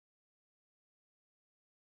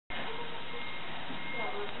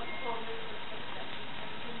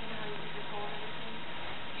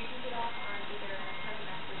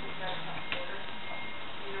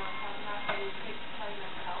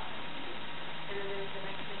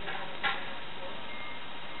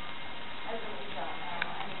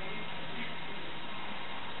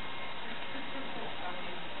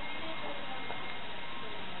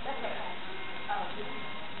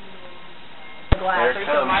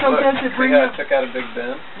So does it bring I took out a big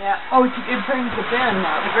bin. Yeah. Oh, it brings the bin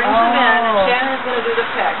now. It brings the bin, and Shannon's going to do the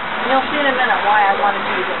pick. And you'll see in a minute why I wanted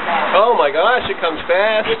you to get mad. Oh my gosh, it comes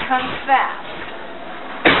fast. It comes fast.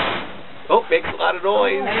 Oh, makes a lot of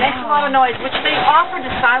noise. It makes a lot of noise, which they offer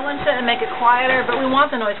to silence it and make it quieter, but we want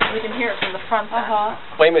the noise because we can hear it from the front then.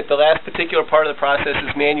 Wait a minute, the last particular part of the process is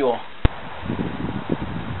manual.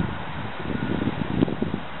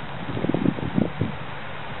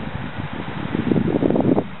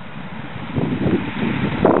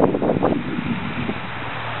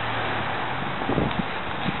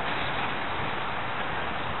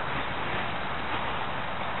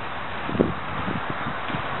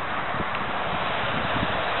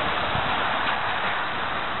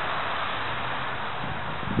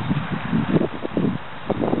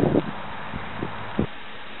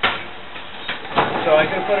 So I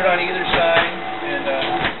can put it on either side, and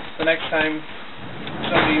the next time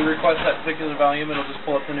somebody requests that particular volume, it'll just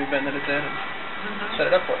pull up the new bin that it's in and set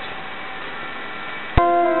it up for us.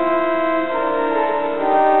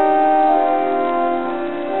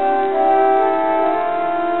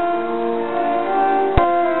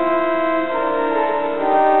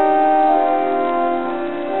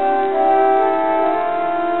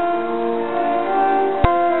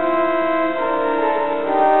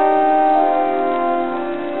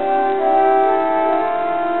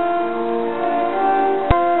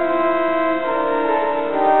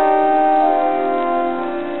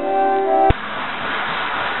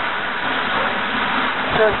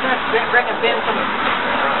 So it's going to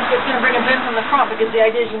bring a bin from the front because the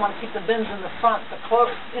idea is you want to keep the bins in the front, full.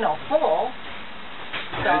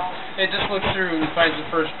 So It just looks through and finds the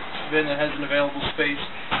first bin that has an available space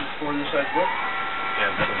for this size book.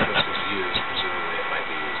 And since this was used, presumably it might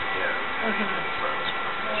be used again.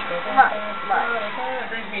 Right. That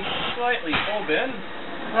brings me slightly full bin.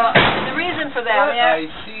 Well, the reason for that, I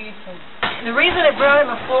see. the reason it brought him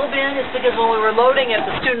a full bin is because when we were loading it,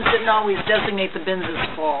 the students didn't always designate the bins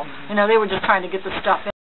as full. You know, they were just trying to get the stuff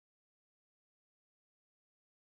in.